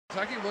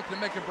Kentucky looking to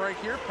make a break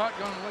here. Puck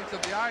going the length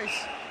of the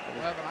ice.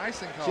 We'll have an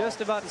icing call. Just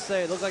about to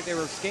say, it looked like they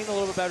were skating a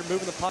little bit better,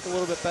 moving the puck a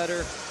little bit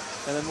better.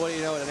 And then what do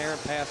you know, an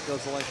errant pass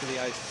goes the length of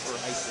the ice for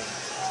icing.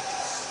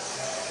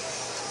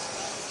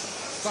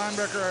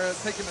 Steinbrecher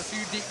taking a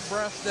few deep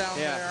breaths down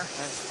there.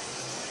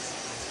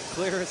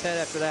 Clear his head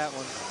after that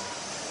one.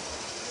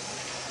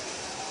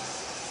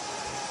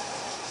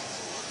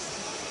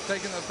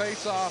 Taking the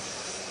face off.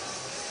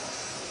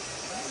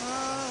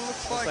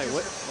 Looks like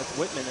that's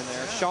Whitman in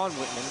there. Yeah. Sean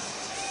Whitman.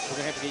 We're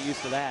going to have to get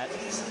used to that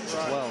as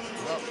well.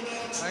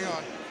 Hang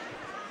on.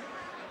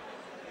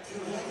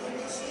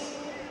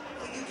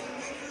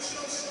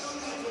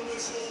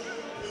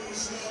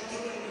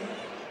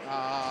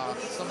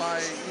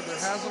 Somebody either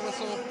has a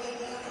whistle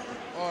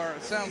or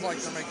it sounds like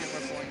they're making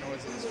whistling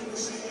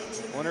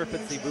noises. I wonder if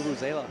it's the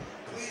Vuvuzela.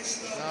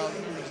 No,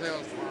 the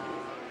Vuvuzela's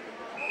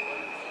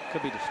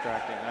could be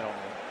distracting. I don't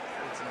know.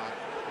 It's not.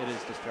 It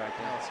is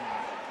distracting. No, it's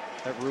not.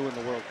 That ruined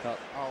the World Cup.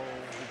 Oh,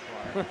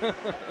 be quiet.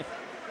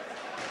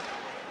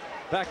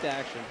 Back to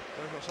action.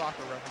 There's no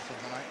soccer references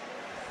tonight.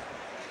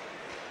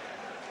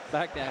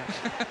 Back to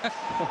action.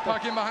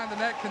 Puck in behind the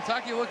net.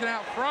 Kentucky looking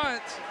out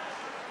front.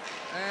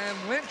 And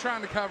Lynn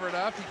trying to cover it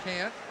up. He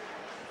can't.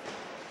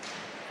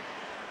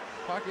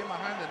 Puck in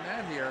behind the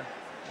net here.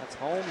 That's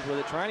Holmes with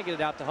it, trying to get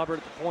it out to Hubbard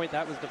at the point.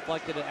 That was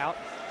deflected out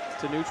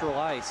to neutral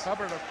ice.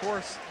 Hubbard, of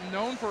course,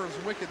 known for his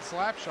wicked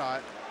slap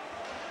shot.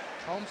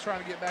 Holmes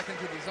trying to get back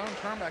into the zone.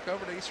 Turn back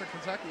over to Eastern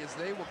Kentucky as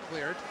they will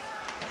clear it.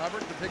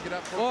 Hubbard to pick it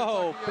up for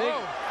Kentucky.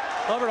 Big.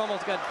 Hubbard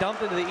almost got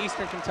dumped into the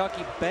Eastern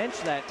Kentucky bench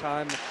that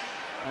time.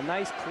 A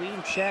nice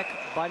clean check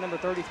by number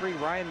 33,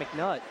 Ryan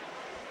McNutt.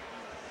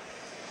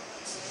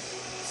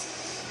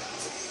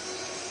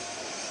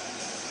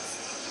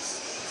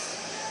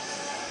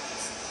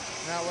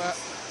 Now what?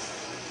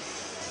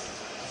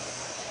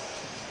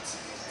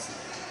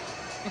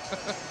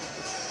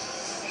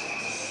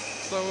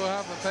 So we'll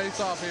have a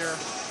face-off here.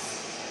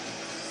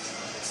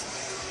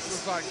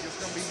 Looks like it's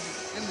going to be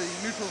in the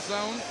neutral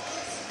zone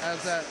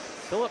as that.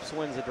 Phillips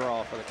wins the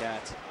draw for the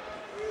Cats.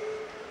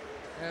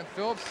 And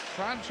Phillips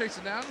trying to chase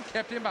it down,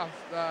 kept in by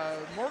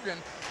Morgan.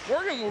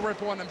 Morgan will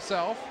rip one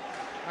himself.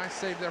 Nice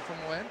save there from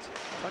Lynn.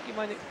 Kentucky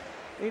might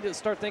need to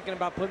start thinking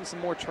about putting some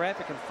more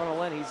traffic in front of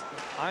Lynn. He's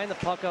eyeing the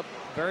puck up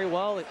very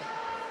well in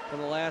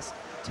the last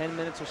 10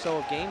 minutes or so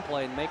of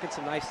gameplay and making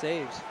some nice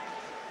saves.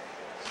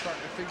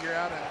 Starting to figure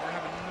out, and we're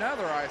having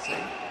another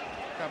icing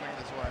coming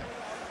this way.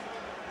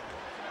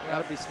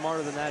 Got to be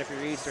smarter than that if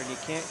you're Eastern. You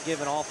can't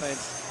give an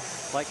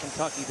offense like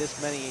Kentucky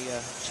this many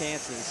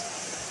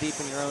chances deep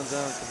in your own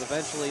zone, because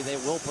eventually they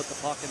will put the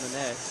puck in the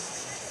net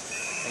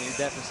and your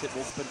deficit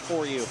will spin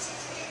for you.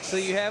 So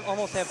you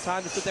almost have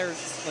time to sit there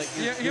like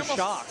you're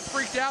shocked.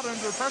 Freaked out under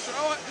the pressure.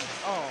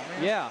 Oh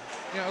man. Yeah.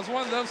 Yeah, it was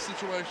one of those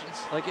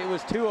situations. Like it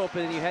was too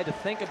open and you had to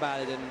think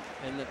about it,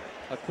 and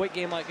a quick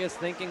game like this,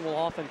 thinking will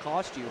often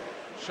cost you.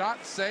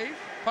 Shot, save,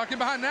 puck in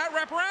behind that,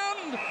 wrap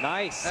around.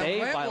 Nice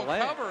save by Lynn.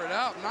 Will cover it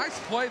up. Nice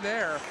play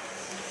there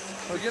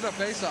to get a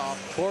face-off.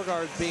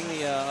 Borgard being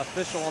the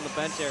official on the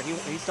bench there,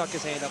 he stuck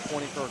his hand up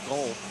pointing for a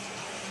goal.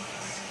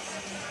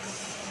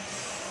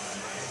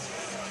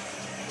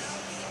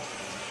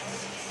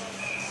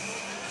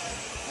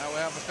 Now we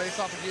have a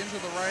face-off again to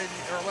the right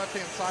or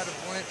left-hand side of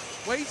Lynn.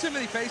 Way too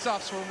many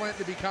face-offs for Lynn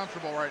to be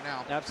comfortable right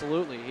now.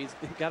 Absolutely. He's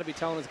got to be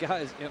telling his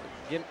guys,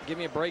 give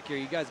me a break here.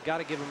 You guys got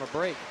to give him a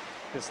break.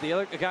 Because the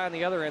other guy on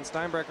the other end,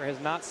 Steinbrecher, has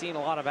not seen a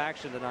lot of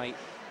action tonight.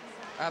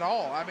 At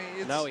all. I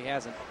mean, no, he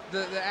hasn't.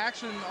 The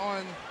action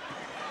on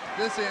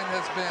this end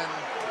has been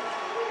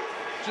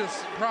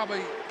just probably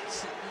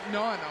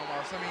none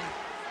almost. I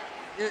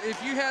mean,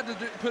 if you had to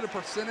put a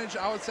percentage,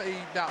 I would say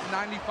about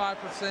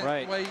 95%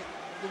 right.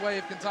 the way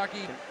of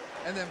Kentucky,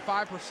 and then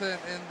 5%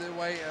 in the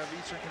way of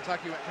Eastern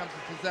Kentucky when it comes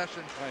to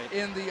possession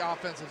in the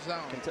offensive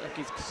zone.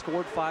 Kentucky's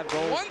scored 5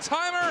 goals.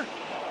 One-timer!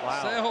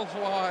 Wow. Sails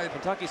wide.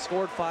 Kentucky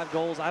scored 5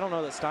 goals. I don't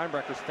know that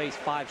Steinbrecher's faced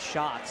 5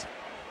 shots.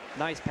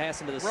 Nice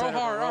pass into the center.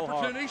 Rohar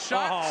opportunity,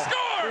 shot,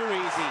 score! Too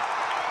easy.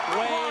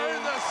 Rohar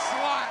in the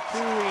slot.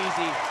 Too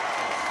easy.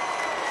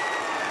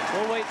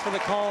 We'll wait for the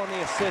call on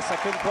the assist. I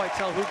couldn't quite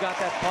tell who got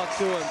that puck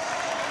to him.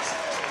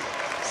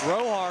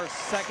 Rohar's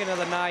second of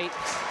the night.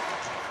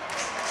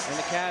 And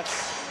the Cats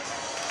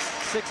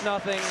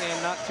 6-0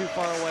 and not too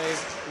far away,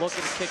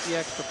 looking to kick the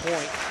extra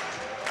point.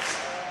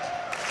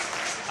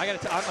 I'm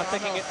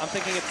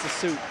thinking it's the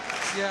suit.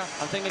 Yeah.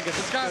 I'm thinking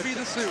it's got to be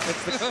the suit.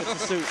 It's the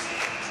suit.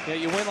 You know,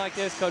 you win like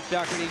this, Coach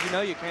Doherty, you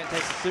know you can't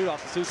take the suit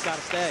off. The suit's got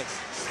to stay.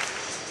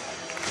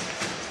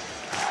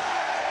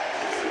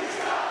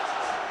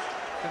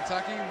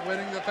 Kentucky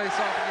winning the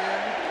face-off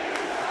again.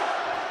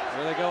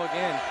 There they go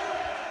again.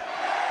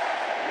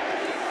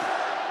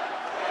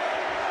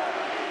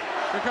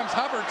 Here comes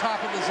Hubbard,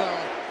 top of the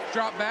zone.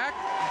 Drop back,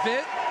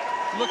 Vitt,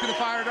 looking to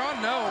fire it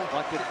on, no.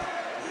 Deflected.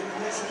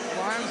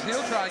 Lyons,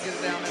 he'll try to get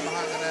it down in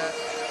behind the net.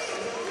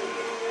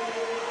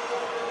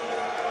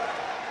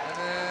 And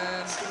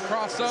then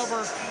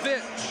crossover,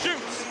 Vitt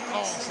shoots.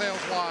 Oh, sails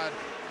wide.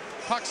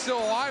 Puck's still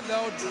alive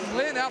though.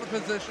 Lynn out of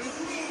position.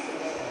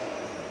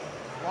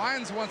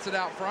 Lyons wants it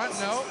out front.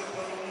 No.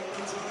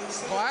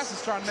 Glass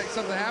is trying to make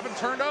something happen.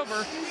 Turned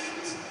over.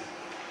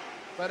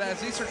 But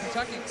as Eastern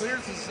Kentucky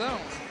clears the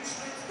zone,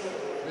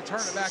 they turn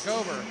it back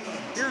over.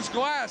 Here's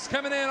Glass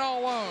coming in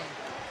all alone.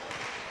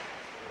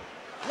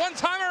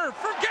 One-timer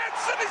for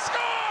Getz, and he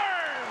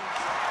scores!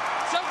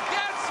 So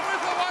Getz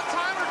with a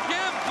one-timer,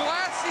 give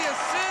Glass the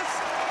assist.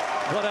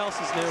 What else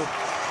is new?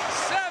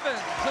 7-0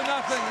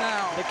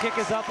 now. The kick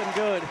is up and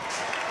good.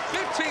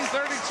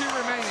 15:32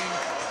 remaining.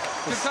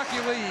 Kentucky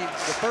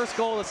leads. The first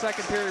goal of the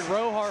second period,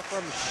 Rohar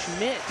from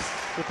Schmidt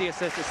with the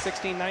assist at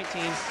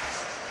 16-19.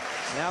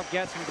 Now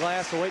Getz from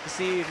Glass. We'll wait to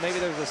see if maybe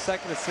there's a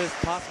second assist,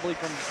 possibly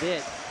from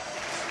Vitt.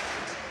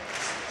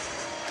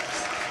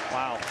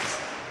 Wow.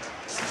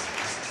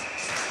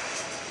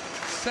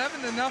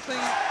 7-0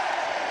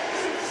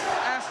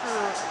 after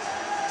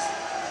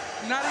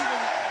not even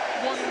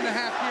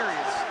 1.5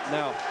 periods.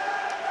 No.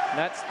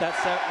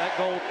 That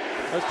goal,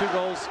 those two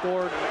goals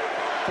scored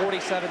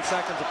 47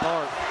 seconds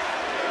apart.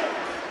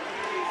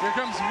 Here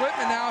comes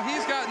Whitman now.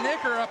 He's got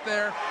Nicker up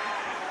there.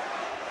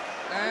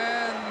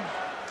 And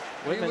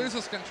Whitman. He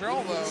loses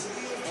control, though.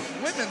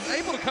 Whitman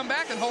able to come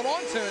back and hold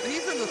on to it.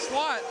 He's in the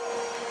slot.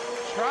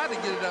 Tried to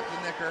get it up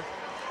to Nicker.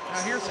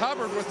 Now here's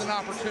Hubbard with an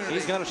opportunity.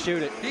 He's going to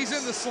shoot it. He's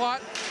in the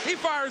slot. He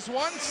fires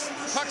once.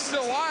 Puck's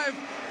still alive.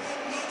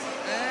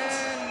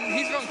 And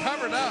he's going to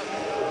cover it up.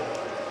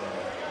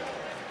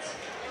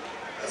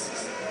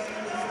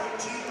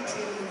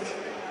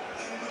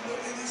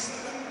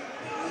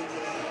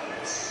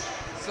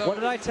 So, what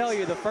did I tell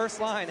you? The first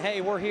line, hey,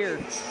 we're here.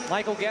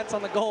 Michael Getz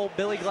on the goal,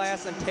 Billy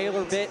Glass and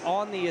Taylor Vitt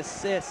on the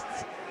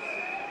assists.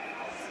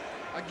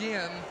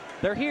 Again.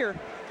 They're here.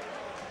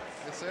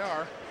 Yes, they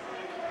are.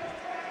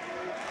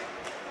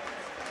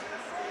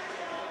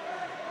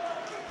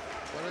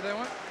 What do they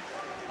want?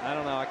 I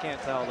don't know. I can't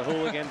tell. The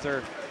hooligans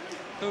are...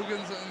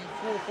 Hooligans in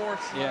full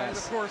force.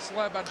 Yes. Of course,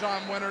 led by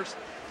John Winters.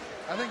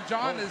 I think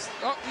John is...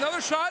 Oh,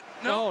 another shot.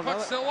 No,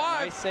 puck's still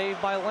alive. Nice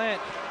save by Lynn.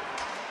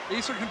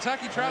 Eastern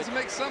Kentucky tries to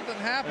make something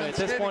happen. At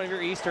this point of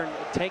your Eastern,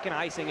 take an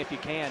icing if you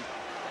can.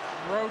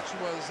 Roach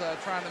was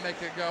trying to make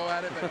a go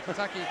at it, but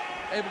Kentucky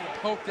able to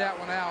poke that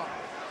one out.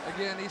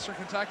 Again, Eastern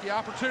Kentucky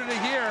opportunity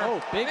here.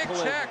 Oh, big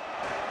check.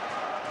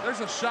 There's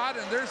a shot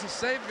and there's a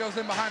save that goes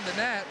in behind the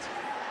net.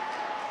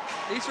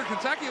 Eastern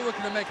Kentucky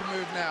looking to make a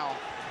move now.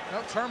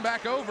 Nope, turn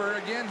back over.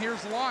 Again,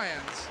 here's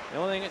Lyons. The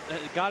only thing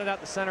that got it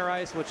out the center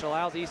ice, which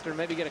allows Eastern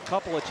maybe get a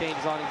couple of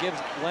changes on and gives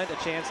Lent a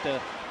chance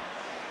to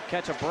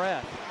catch a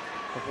breath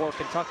before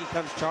Kentucky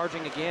comes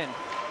charging again.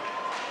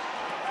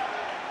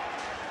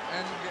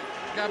 And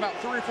got about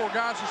 3 or 4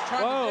 guys just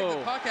trying to dig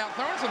the puck out,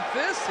 throwing some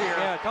fists here.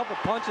 Yeah, a couple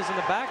punches in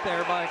the back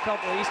there by a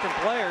couple of Eastern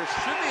players.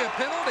 Should be a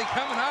penalty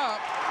coming up.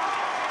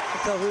 I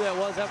can't tell who that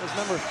was. That was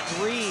number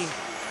 3,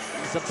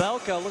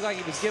 Zabelka. Looked like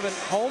he was giving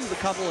Holmes a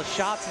couple of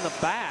shots in the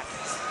back.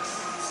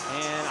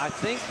 And I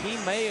think he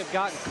may have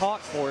gotten caught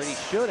for it. He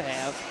should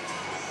have.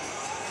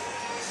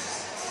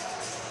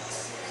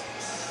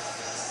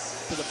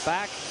 To the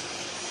back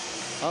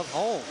of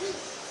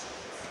Holmes.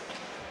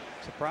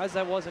 Surprised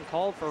that wasn't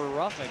called for a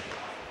roughing.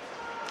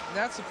 And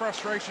that's the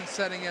frustration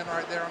setting in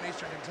right there on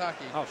Eastern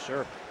Kentucky. Oh,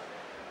 sure.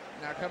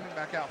 Now coming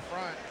back out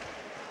front,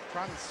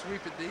 trying to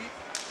sweep it deep.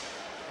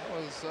 That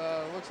was,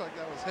 looks like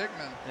that was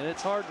Hickman. And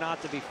it's hard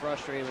not to be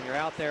frustrated when you're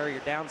out there, you're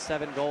down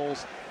 7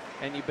 goals,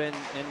 and you've been,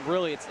 and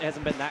really it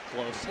hasn't been that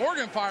close.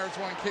 Morgan fires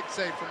one kick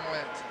save from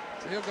Lent.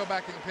 So he'll go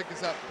back and pick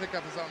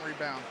up his own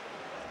rebound.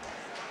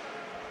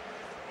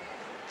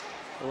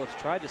 Phillips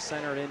tried to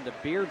center it into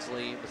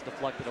Beardsley. It was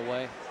deflected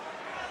away.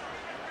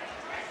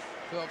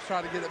 Phillips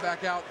tried to get it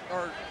back out,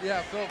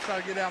 Phillips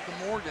tried to get out to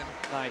Morgan.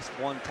 Nice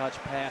one-touch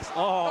pass.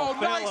 Oh,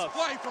 nice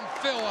play from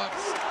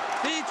Phillips.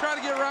 He tried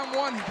to get around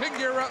one, he couldn't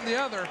get around the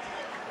other.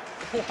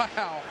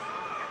 Wow.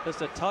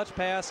 Just a touch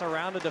pass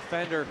around the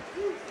defender,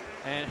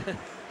 and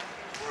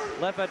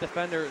left that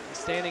defender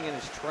standing in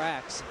his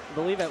tracks. I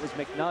believe that was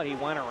McNutt. He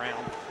went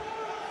around.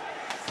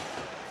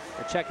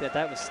 I checked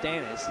that was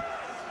Stannis.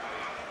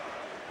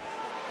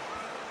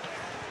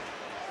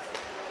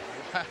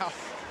 Wow.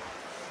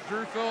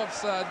 Drew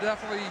Phillips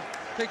definitely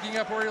picking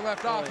up where he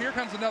left off. Here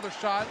comes another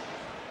shot.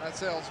 That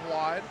sails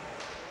wide.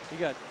 You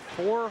got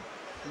 4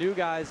 new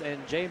guys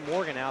and Jay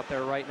Morgan out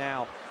there right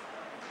now.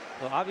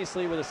 So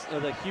obviously with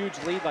a huge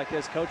lead like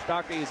this, Coach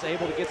Dockery is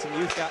able to get some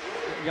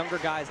younger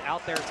guys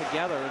out there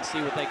together and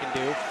see what they can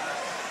do.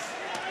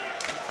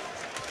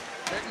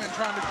 Hickman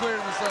trying to clear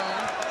the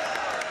zone.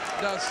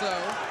 Does so.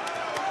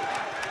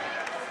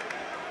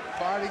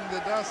 Fighting the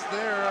dust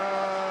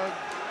there.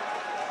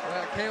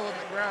 Caleb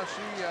McGrath,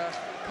 she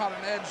caught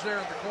an edge there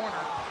in the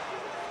corner.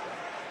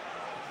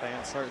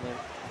 Fans certainly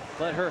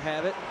let her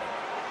have it,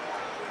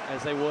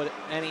 as they would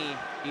any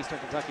Eastern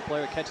Kentucky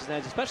player that catches an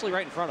edge, especially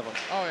right in front of them.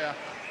 Oh, yeah.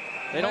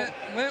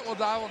 Lent will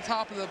dive on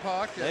top of the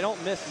puck. They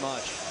don't miss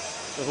much,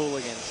 the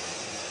hooligans.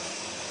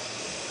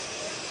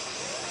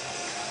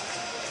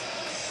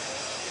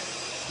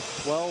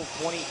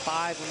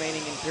 12:25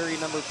 remaining in period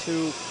number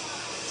 2.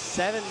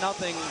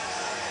 7-0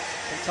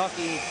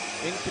 Kentucky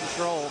in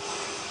control.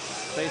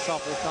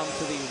 Faceoff will come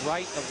to the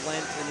right of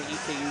Lent in the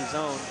EKU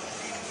zone.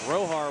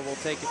 Rohar will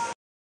take it